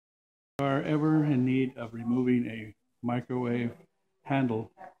Are ever in need of removing a microwave handle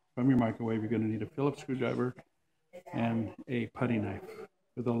from your microwave, you're going to need a Phillips screwdriver and a putty knife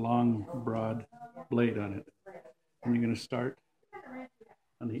with a long, broad blade on it. And you're going to start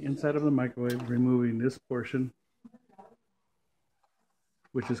on the inside of the microwave, removing this portion,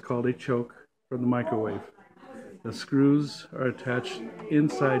 which is called a choke, from the microwave. The screws are attached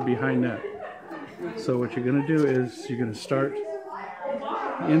inside behind that. So what you're going to do is you're going to start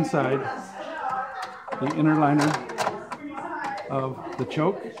inside the inner liner of the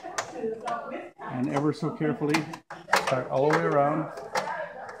choke, and ever so carefully start all the way around,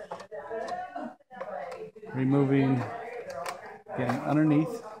 removing, getting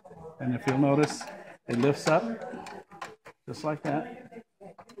underneath, and if you'll notice, it lifts up just like that.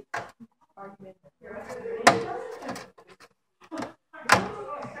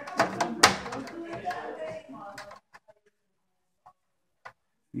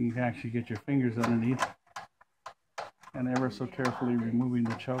 You can actually get your fingers underneath and ever so carefully removing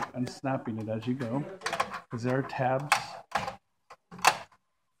the choke and snapping it as you go, because there are tabs.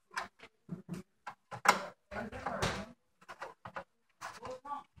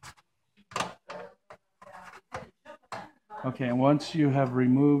 Okay, and once you have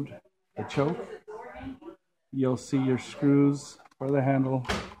removed the choke, you'll see your screws for the handle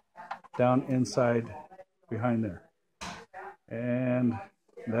down inside behind there. And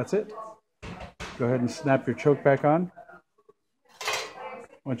that's it. Go ahead and snap your choke back on.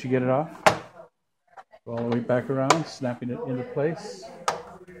 Once you get it off, go all the way back around, snapping it into place.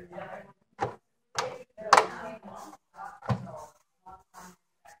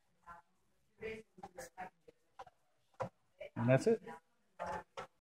 And that's it.